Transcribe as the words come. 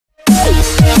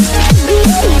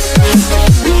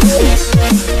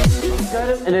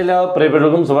എല്ലാ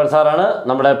പ്രിയപ്പെട്ടവർക്കും സുബൽ സാറാണ്.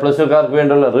 നമ്മുടെ പ്ലസ് ടുക്കാർക്ക്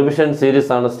വേണ്ടിയുള്ള റിവിഷൻ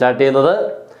സീരീസ് ആണ് സ്റ്റാർട്ട് ചെയ്യുന്നത്.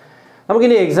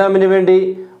 നമുക്കിനി എക്സാമിന് വേണ്ടി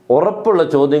ഉറപ്പുള്ള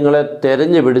ചോദ്യങ്ങളെ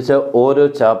തിരഞ്ഞു പിടിച്ച് ഓരോ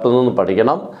ചാപ്റ്ററിൽ നിന്നും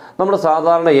പഠിക്കണം. നമ്മുടെ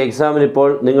സാധാരണ എക്സാമിന് ഇപ്പോൾ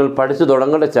നിങ്ങൾ പഠിച്ചു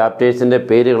തുടങ്ങേണ്ട ചാപ്റ്റേഴ്സിൻ്റെ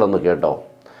പേരുകളൊന്ന് കേട്ടോ.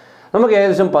 നമുക്ക്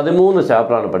ഏകദേശം 13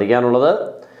 ചാപ്റ്ററാണ് പഠിക്കാനുള്ളത്.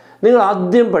 നിങ്ങൾ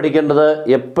ആദ്യം പഠിക്കേണ്ടത്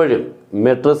എപ്പോഴും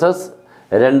മെട്രിസസ്,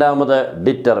 രണ്ടാമത്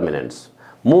ഡിറ്റർമിനൻറ്റ്സ്,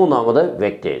 മൂന്നാമത്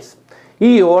വെക്റ്റേഴ്സ്.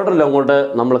 ഈ ഓർഡറിൽ അങ്ങോട്ട്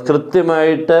നമ്മൾ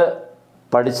കൃത്യമായിട്ട്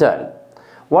പഠിച്ചാൽ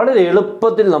വളരെ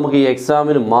എളുപ്പത്തിൽ നമുക്ക് ഈ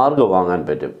എക്സാമിന് മാർക്ക് വാങ്ങാൻ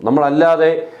പറ്റും.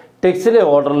 നമ്മളല്ലാതെ ടെക്സ്റ്റിലെ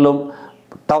ഓർഡറിലും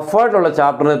ടഫായിട്ടുള്ള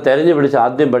ചാപ്റ്ററിനെ തിരഞ്ഞു പിടിച്ച്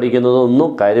ആദ്യം പഠിക്കുന്നതൊന്നും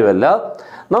കാര്യമല്ല.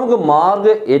 നമുക്ക്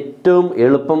മാർക്ക് ഏറ്റവും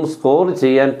എളുപ്പം സ്കോർ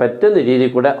ചെയ്യാൻ പറ്റുന്ന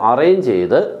രീതിയിൽ കൂടെ അറേഞ്ച്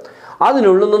ചെയ്ത്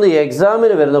അതിനുള്ളിൽ നിന്ന്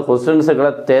എക്സാമിന് വരുന്ന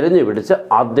ക്വസ്റ്റ്യൻസുകളെ തിരഞ്ഞു പിടിച്ച്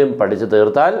ആദ്യം പഠിച്ച്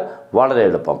തീർത്താൽ വളരെ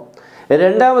എളുപ്പം.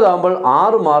 രണ്ടാമതാകുമ്പോൾ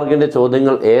 6 മാർക്കിൻ്റെ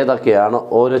ചോദ്യങ്ങൾ ഏതൊക്കെയാണ്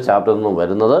ഓരോ ചാപ്റ്ററിൽ നിന്നും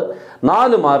വരുന്നത്,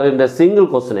 4 മാർക്കിൻ്റെ സിംഗിൾ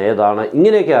ക്വസ്റ്റ്യൻ ഏതാണ്,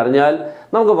 ഇങ്ങനെയൊക്കെ അറിഞ്ഞാൽ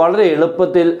നമുക്ക് വളരെ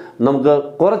എളുപ്പത്തിൽ നമുക്ക്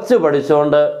കുറച്ച്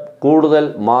പഠിച്ചുകൊണ്ട് കൂടുതൽ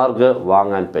മാർക്ക്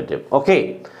വാങ്ങാൻ പറ്റും. ഓക്കെ,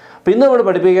 അപ്പോൾ ഇന്ന് നമ്മൾ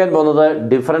പഠിപ്പിക്കാൻ പോകുന്നത്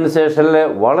ഡിഫറൻസിയേഷനിലെ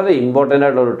വളരെ ഇമ്പോർട്ടൻ്റ്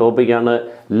ആയിട്ടുള്ള ഒരു ടോപ്പിക്കാണ്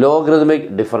ലോഗറിഥമിക്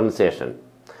ഡിഫറൻസിയേഷൻ.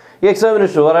 ഈ എക്സാമിന്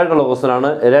ഷുവറായിട്ടുള്ള ക്വസ്റ്റനാണ്.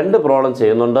 2 പ്രോബ്ലം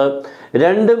ചെയ്യുന്നുണ്ട്.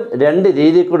 രണ്ടും 2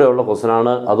 രീതിയിൽ കൂടെയുള്ള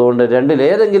ക്വസ്റ്റനാണ്. അതുകൊണ്ട്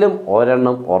രണ്ടിലേതെങ്കിലും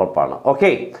ഒരെണ്ണം ഉറപ്പാണ്.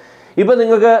 ഓക്കെ, ഇപ്പോൾ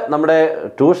നിങ്ങൾക്ക് നമ്മുടെ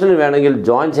ട്യൂഷന് വേണമെങ്കിൽ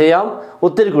ജോയിൻ ചെയ്യാം.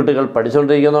 ഒത്തിരി കുട്ടികൾ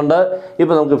പഠിച്ചുകൊണ്ടിരിക്കുന്നുണ്ട്.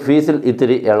 ഇപ്പോൾ നമുക്ക് ഫീസിൽ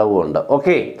ഇത്തിരി ഇളവുണ്ട്.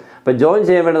 ഓക്കെ, അപ്പോൾ ജോയിൻ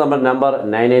ചെയ്യാൻ വേണ്ടി നമ്മുടെ നമ്പർ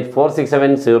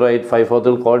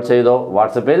 9846708543 കോൾ ചെയ്തോ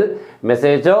വാട്സപ്പിൽ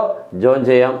മെസ്സേജോ ജോയിൻ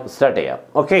ചെയ്യാം, സ്റ്റാർട്ട് ചെയ്യാം.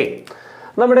 ഓക്കെ,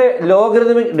 നമ്മുടെ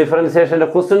ലോഗറിഥമിക് ഡിഫറൻസിയേഷൻ്റെ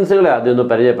ക്വസ്റ്റ്യൻസുകളെ ആദ്യം ഒന്ന്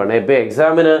പരിചയപ്പെടണം. ഇപ്പോൾ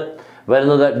എക്സാമിന്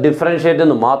വരുന്നത് ഡിഫറൻഷിയേറ്റ്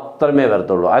എന്ന് മാത്രമേ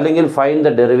വരത്തുള്ളൂ, അല്ലെങ്കിൽ ഫൈൻഡ് ദ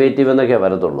ഡെറിവേറ്റീവ് എന്നൊക്കെ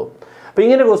വരത്തുള്ളൂ. അപ്പോൾ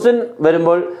ഇങ്ങനെ ക്വസ്റ്റ്യൻ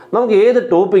വരുമ്പോൾ നമുക്ക് ഏത്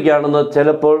ടോപ്പിക്കാണെന്ന്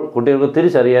ചിലപ്പോൾ കുട്ടികൾക്ക്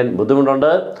തിരിച്ചറിയാൻ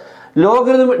ബുദ്ധിമുട്ടുണ്ട്.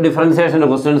 ലോഗറിഥമിക് ഡിഫറൻസിയേഷൻ്റെ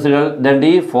ക്വസ്റ്റ്യൻസുകൾ രണ്ട്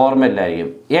ഈ ഫോർമാറ്റിലായിരിക്കും: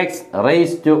 എക്സ്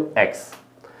റേസ് ടു എക്സ്,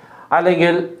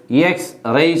 അല്ലെങ്കിൽ എക്സ്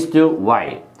റേസ് ടു വൈ,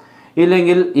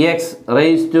 ഇല്ലെങ്കിൽ X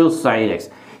raise to sign X.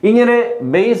 ഇങ്ങനെ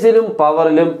ബേസിലും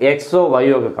പവറിലും എക്സോ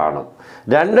വൈയോ ഒക്കെ കാണും.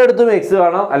 രണ്ടിടത്തും എക്സ്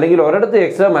കാണാം, അല്ലെങ്കിൽ ഒരിടത്ത്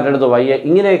എക്സ് മറ്റിടത്ത് വൈ.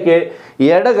 ഇങ്ങനെയൊക്കെ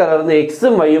ഇടകലർന്ന്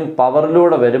എക്സും വൈയും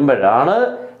പവറിലൂടെ വരുമ്പോഴാണ്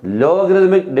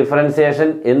ലോഗറിഥമിക് ഡിഫറൻസിയേഷൻ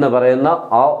എന്ന് പറയുന്ന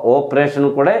ആ ഓപ്പറേഷൻ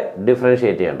കൂടെ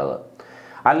ഡിഫറൻഷിയേറ്റ് ചെയ്യേണ്ടത്.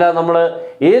 അല്ല, നമ്മൾ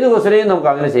ഏത് ക്വസ്റ്റനെയും നമുക്ക്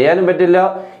അങ്ങനെ ചെയ്യാനും പറ്റില്ല.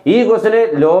 ഈ ക്വസ്റ്റനെ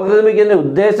ലോഗറിഥമിക്കിൻ്റെ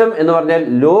ഉദ്ദേശം എന്ന് പറഞ്ഞാൽ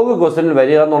ലോഗ് ക്വസ്റ്റനിൽ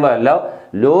വരിക എന്നുള്ളതല്ല,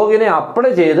 ലോഗിനെ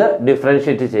അപ്ലൈ ചെയ്ത്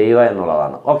ഡിഫറൻഷിയേറ്റ് ചെയ്യുക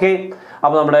എന്നുള്ളതാണ്. ഓക്കെ,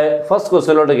 അപ്പോൾ നമ്മുടെ ഫസ്റ്റ്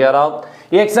ക്വസ്റ്റനിലോട്ട് കയറാം.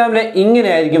 ഈ എക്സാമിന്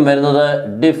ഇങ്ങനെയായിരിക്കും വരുന്നത്,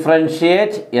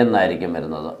 ഡിഫറൻഷിയേറ്റ് എന്നായിരിക്കും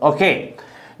വരുന്നത്. ഓക്കെ,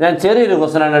 ഞാൻ ചെറിയൊരു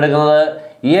ക്വസ്റ്റനാണ് എടുക്കുന്നത്.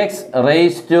 X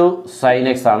raise to sign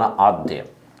X ആണ് ആദ്യം.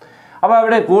 അപ്പോൾ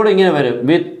അവിടെ കൂടെ ഇങ്ങനെ വരും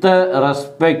വിത്ത്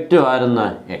റെസ്പെക്ട് ടു ആയിരുന്ന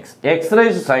X, X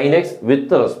raise to sign X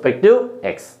with respect to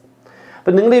X.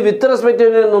 അപ്പം നിങ്ങൾ ഈ വിത്ത് റെസ്പെക്ട്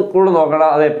കൂടെ നോക്കണം,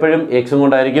 അത് എപ്പോഴും എക്സും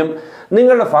കൊണ്ടായിരിക്കും.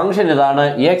 നിങ്ങളുടെ ഫംഗ്ഷൻ ഇതാണ്,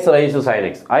 X raise to sign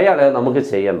X. അയാളെ നമുക്ക്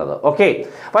ചെയ്യേണ്ടത്. ഓക്കെ,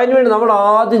 അപ്പം അതിനുവേണ്ടി നമ്മൾ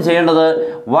ആദ്യം ചെയ്യേണ്ടത്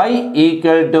y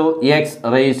equal to X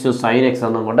raise to sign X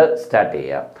എന്നുകൊണ്ട് സ്റ്റാർട്ട്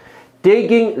ചെയ്യുക.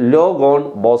 Taking log on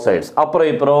both sides, അപ്പുറം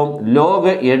ഇപ്പുറവും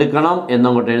ലോഗ് എടുക്കണം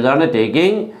എന്നങ്ങോട്ട് എഴുതാണ്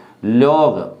taking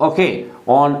log. Okay,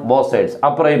 on both sides,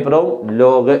 അപ്പുറം ഇപ്പുറവും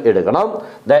ലോഗ് എടുക്കണം.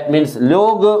 That means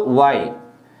log y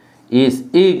is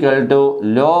equal to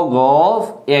log of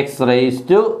x raised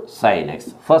to sin x.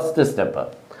 First step.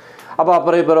 അപ്പോൾ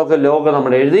അപ്പുറം ഇപ്പുറമൊക്കെ log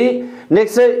നമ്മൾ എഴുതി.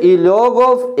 Next ഈ log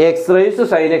of X raise to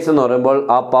sign X എന്ന് പറയുമ്പോൾ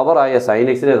ആ പവറായ സൈൻ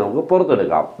എക്സിനെ നമുക്ക്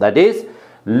പുറത്തെടുക്കാം. That is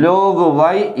log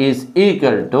Y is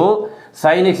equal to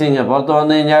sign X. ഇങ്ങനെ പുറത്ത്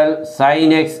വന്നു കഴിഞ്ഞാൽ sign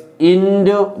X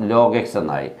into log X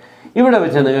എന്നായി. ഇവിടെ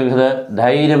വെച്ച് നിങ്ങൾക്കിത്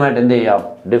ധൈര്യമായിട്ട് എന്ത് ചെയ്യാം,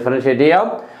 ഡിഫറൻഷിയേറ്റ് ചെയ്യാം.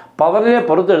 പവറിനെ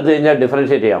പുറത്തെടുത്ത് കഴിഞ്ഞാൽ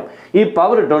ഡിഫറൻഷിയേറ്റ് ചെയ്യാം. ഈ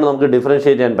പവർ ഇട്ടുകൊണ്ട് നമുക്ക്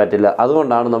ഡിഫറൻഷിയേറ്റ് ചെയ്യാൻ പറ്റില്ല.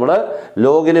 അതുകൊണ്ടാണ് നമ്മൾ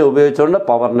ലോഗിനെ ഉപയോഗിച്ചുകൊണ്ട്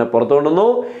പവറിനെ പുറത്തു കൊണ്ടുവന്നു.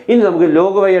 ഇനി നമുക്ക്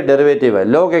ലോഗ് വൈ ഡെറിവേറ്റീവ്,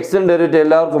 ലോഗ് എക്സിൻ്റെ ഡെറിവേറ്റീവ്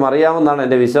എല്ലാവർക്കും അറിയാമെന്നാണ്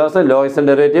എൻ്റെ വിശ്വാസം. ലോഗ്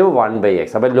എക്സിൻ്റെ ഡെറിവേറ്റീവ് 1/x.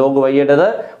 അപ്പോൾ log വൈയുടേത്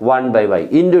 1/y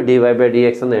into D Y by D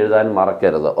X എന്ന് എഴുതാൻ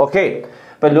മറക്കരുത്. ഓക്കെ,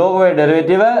 അപ്പോൾ log Y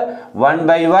derivative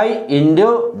 1/y into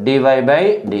D Y by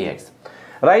D X.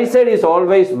 Right side is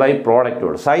always by product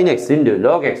rule. Sign X into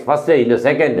log X first into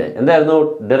second. എന്തായിരുന്നു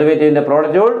ഡെറിവേറ്റീവിൻ്റെ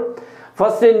product rule?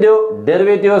 First into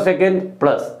derivative of second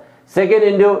plus second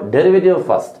into derivative of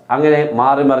first. അങ്ങനെ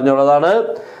മാറി മറിഞ്ഞുള്ളതാണ്.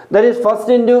 That is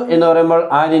first into എന്ന് പറയുമ്പോൾ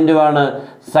an into ആണ്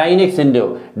sign X into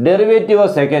derivative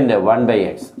of second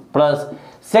 1/x plus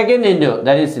second into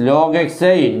that is log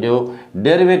X into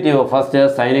derivative of first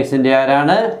sign എക്സിൻ്റെ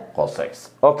ആരാണ് cos X.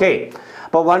 Okay,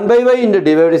 അപ്പോൾ 1/y into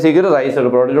divide equal rice ഒരു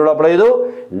പ്രോഡക്റ്റിലൂടെ apply ചെയ്തു.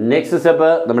 Next step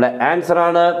നമ്മുടെ answer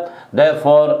ആണ്.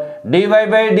 Therefore dy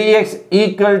by dx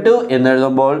equal to എന്ന്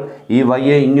എഴുതുമ്പോൾ ഈ y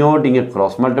ഇങ്ങോട്ട്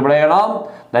ക്രോസ് മൾട്ടിപ്ലൈ ചെയ്യണം.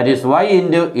 That is y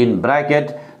into in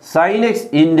bracket sin x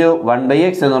into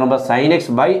 1/x എന്ന് പറയുമ്പോൾ sin x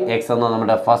ബൈ എക്സ് എന്ന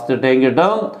നമ്മുടെ ഫസ്റ്റ് ടേം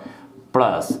കിട്ടും.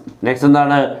 പ്ലസ് നെക്സ്റ്റ്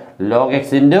എന്താണ് log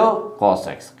X into cos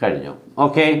X കഴിഞ്ഞു.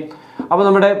 ഓക്കെ, അപ്പോൾ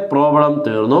നമ്മുടെ പ്രോബ്ലം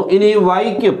തീർന്നു. ഇനി ഈ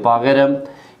വൈക്ക് പകരം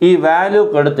ഈ വാല്യൂ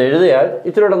എടുത്ത് എഴുതിയാൽ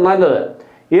ഇച്ചിരി നല്ലത്.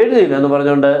 എഴുതിയില്ല എന്ന്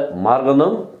പറഞ്ഞുകൊണ്ട്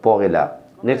മാർക്കൊന്നും പോകില്ല.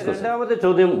 നെക്സ്റ്റ് രണ്ടാമത്തെ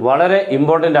ചോദ്യം വളരെ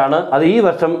ഇമ്പോർട്ടൻ്റ് ആണ്. അത് ഈ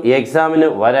വർഷം എക്സാമിന്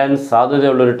വരാൻ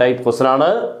സാധ്യതയുള്ളൊരു ടൈപ്പ് ക്വസ്റ്റൻ ആണ്.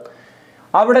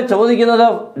 അവിടെ ചോദിക്കുന്നത്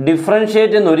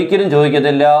ഡിഫറൻഷിയേറ്റ് എന്ന് ഒരിക്കലും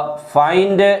ചോദിക്കത്തില്ല,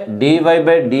 find D Y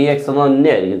by D X എന്ന്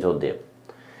തന്നെയായിരിക്കും ചോദ്യം.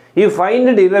 ഈ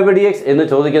find D Y by D X എന്ന്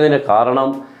ചോദിക്കുന്നതിന് കാരണം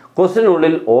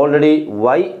ക്വസ്റ്റിനുള്ളിൽ ഓൾറെഡി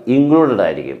വൈ ഇൻക്ലൂഡഡ്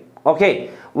ആയിരിക്കും. ഓക്കെ,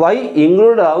 വൈ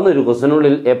ഇൻക്ലൂഡഡ് ആവുന്ന ഒരു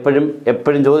ക്വസ്റ്റിനുള്ളിൽ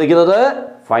എപ്പോഴും ചോദിക്കുന്നത്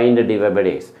find D Y by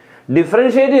D X.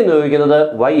 Differentiate എന്ന് ചോദിക്കുന്നത്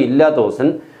വൈ ഇല്ലാത്ത ക്വസ്റ്റൻ,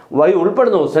 വൈ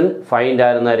ഉൾപ്പെടുന്ന question find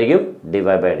ആയിരുന്നായിരിക്കും D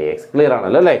Y by D X. Clear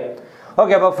ആണല്ലോ അല്ലേ?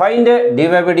 ഓക്കെ, അപ്പോൾ find D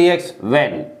Y by D X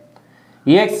when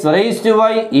X raise to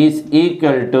Y is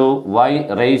equal to Y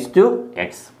raise to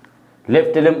X.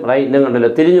 ലെഫ്റ്റിലും റൈറ്റിലും കണ്ടല്ലോ,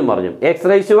 തിരിഞ്ഞും പറഞ്ഞും X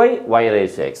raise to Y, Y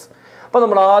raise to X. അപ്പോൾ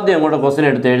നമ്മൾ ആദ്യം അങ്ങോട്ട് ക്വസ്റ്റൻ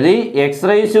എടുത്ത് എഴുതി X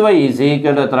raise to Y is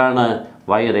equal to എത്രയാണ്?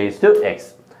 Y raise to X.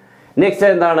 Next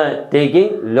എന്താണ്?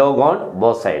 Taking log on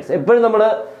both sides. എപ്പോഴും നമ്മൾ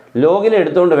ലോഗിനെ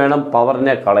എടുത്തുകൊണ്ട് വേണം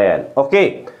പവറിനെ കളയാൻ. ഓക്കെ,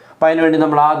 അപ്പോൾ അതിനുവേണ്ടി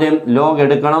നമ്മൾ ആദ്യം ലോഗ്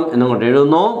എടുക്കണം എന്നങ്ങോട്ട്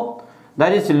എഴുതുന്നു.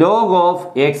 That is log of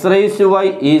X raise to Y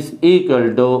is equal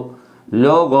to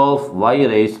log of Y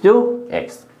raise to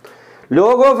X.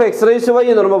 Log of X raise to Y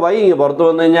എന്ന് പറയുമ്പോൾ വൈ ഇങ്ങ് പുറത്ത്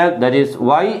വന്നു കഴിഞ്ഞാൽ that is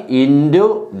Y into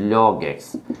log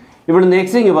X. ഇവിടുന്ന്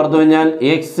X ഇങ്ങ് പുറത്ത് കഴിഞ്ഞാൽ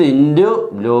X into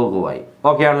log Y.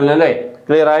 Okay ആണല്ലോ അല്ലേ?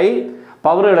 ക്ലിയർ ആയി.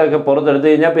 പവറുകളൊക്കെ പുറത്തെടുത്ത്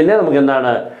കഴിഞ്ഞാൽ പിന്നെ നമുക്ക്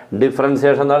എന്താണ്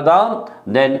ഡിഫറൻസിയേഷൻ നടത്താം.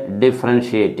 Then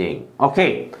differentiating. Okay,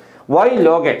 Y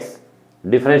log X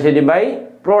differentiating by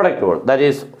product rule. That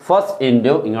is first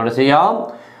into ഇങ്ങോട്ട് ചെയ്യാം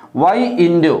വൈ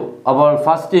ഇൻറ്റു, അപ്പോൾ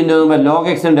ഫസ്റ്റ് ഇൻറ്റു ലോഗ്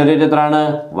എക്സിൻ്റെ ഡെറിവേറ്റീവ് എത്രയാണ്?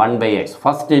 1/x.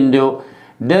 First into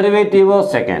derivative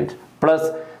second plus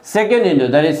second into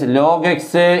that is log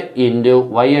X into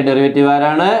Y derivative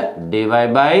ആരാണ്? D Y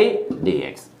by D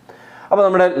X. അപ്പോൾ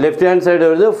നമ്മുടെ left hand side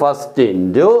വരുന്നത് first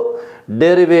into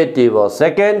derivative of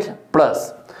second plus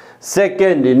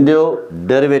second into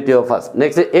derivative of first.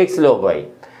 Next X log Y.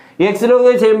 X log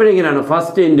Y ചെയ്യുമ്പോഴേക്കാണ്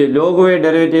first into log Y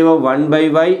derivative of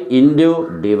 1/y into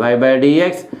D Y by D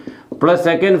X plus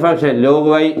second function log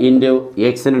Y into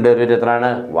എക്സിൻ്റെ derivative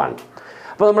എത്രയാണ്? 1.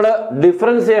 അപ്പോൾ നമ്മുടെ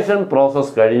differentiation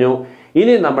process കഴിഞ്ഞു.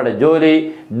 ഇനി നമ്മുടെ ജോലി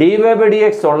D Y by D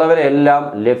X ഉള്ളവരെല്ലാം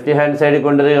left hand സൈഡിൽ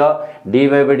കൊണ്ടുവരിക, D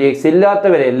Y by D X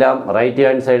ഇല്ലാത്തവരെല്ലാം right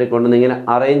hand സൈഡിൽ കൊണ്ടുവന്ന് ഇങ്ങനെ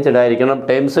അറേഞ്ച്ഡ് ആയിരിക്കണം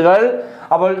ടേംസുകൾ.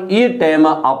 അപ്പോൾ ഈ ടേം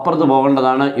അപ്പുറത്ത്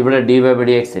പോകേണ്ടതാണ്, ഇവിടെ D Y by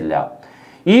D X ഇല്ല.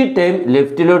 ഈ ടേം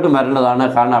ലെഫ്റ്റിലോട്ട് വരേണ്ടതാണ്,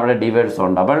 കാരണം അവിടെ ഡിവൈഡ്സ്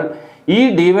ഉണ്ട്. അപ്പോൾ ഈ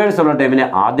ഡിവൈഡ്സ് ഉള്ള ടേമിനെ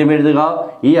ആദ്യം എഴുതുക,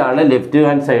 ഈ ആളെ ലെഫ്റ്റ്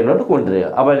ഹാൻഡ് സൈഡിലോട്ട് കൊണ്ടുവരിക.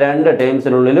 അപ്പോൾ രണ്ട്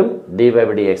ടേംസിനുള്ളിലും D Y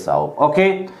by D X ആവും. Okay,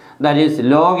 that is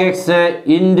log X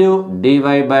into D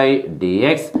Y by D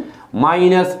X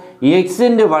minus X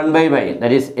into 1/y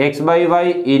that is X by Y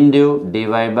into D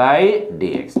Y by D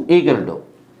X equal to.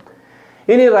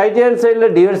 ഇനി right hand സൈഡിൽ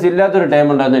divides ഇല്ലാത്തൊരു term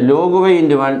ഉണ്ടായിരുന്നു, log Y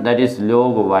into 1 that is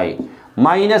log Y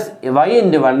minus Y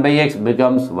into 1/x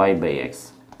becomes Y by X.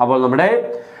 അപ്പോൾ നമ്മുടെ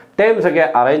terms ഒക്കെ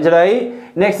arranged ആയി.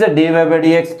 Next D Y by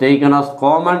D X taken as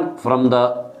common from the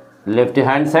left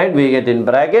hand side we get in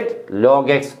bracket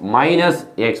log X minus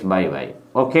X by Y.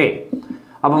 Okay,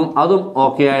 അപ്പം അതും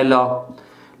okay ആയല്ലോ.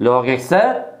 Log X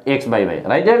X by Y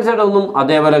right hand side ഒന്നും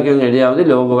അതേപോലെയൊക്കെ ഒന്ന് എഴുതിയാൽ മതി.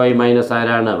 Log Y minus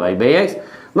ആരാണ്? Y by X.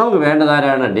 നമുക്ക് വേണ്ടത്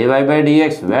ആരാണ്? D Y by D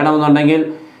X. വേണമെന്നുണ്ടെങ്കിൽ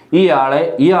ഈ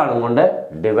ആളും കൊണ്ട്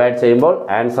ഡിവൈഡ് ചെയ്യുമ്പോൾ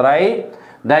ആൻസറായി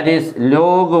that is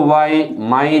log Y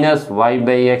minus Y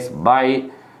by X by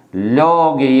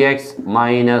log X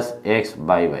minus X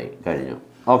by Y കഴിഞ്ഞു.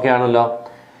 ഓക്കെ ആണല്ലോ?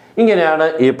 ഇങ്ങനെയാണ്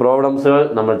ഈ പ്രോബ്ലംസുകൾ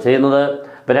നമ്മൾ ചെയ്യുന്നത്.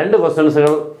 ഇപ്പോൾ രണ്ട്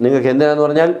ക്വസ്റ്റ്യൻസുകൾ നിങ്ങൾക്ക് എന്തിനാന്ന്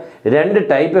പറഞ്ഞാൽ രണ്ട്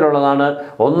ടൈപ്പിലുള്ളതാണ്.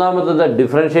 ഒന്നാമത്തത്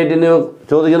ഡിഫറൻഷിയേറ്റിന്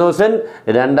ചോദിക്കുന്ന ക്വസ്റ്റ്യൻ,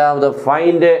 രണ്ടാമത്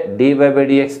find D Y by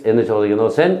D X എന്ന് ചോദിക്കുന്ന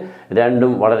ക്വസ്റ്റ്യൻ.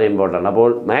 രണ്ടും വളരെ ഇമ്പോർട്ടൻ്റ്.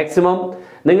 അപ്പോൾ മാക്സിമം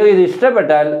നിങ്ങൾക്ക് ഇത്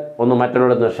ഇഷ്ടപ്പെട്ടാൽ ഒന്ന്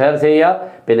മറ്റുള്ളവരൊന്ന് ഷെയർ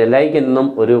ചെയ്യുക. പിന്നെ ലൈക്കിൽ നിന്നും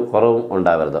ഒരു കുറവും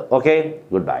ഉണ്ടാവരുത്. Okay,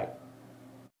 good bye.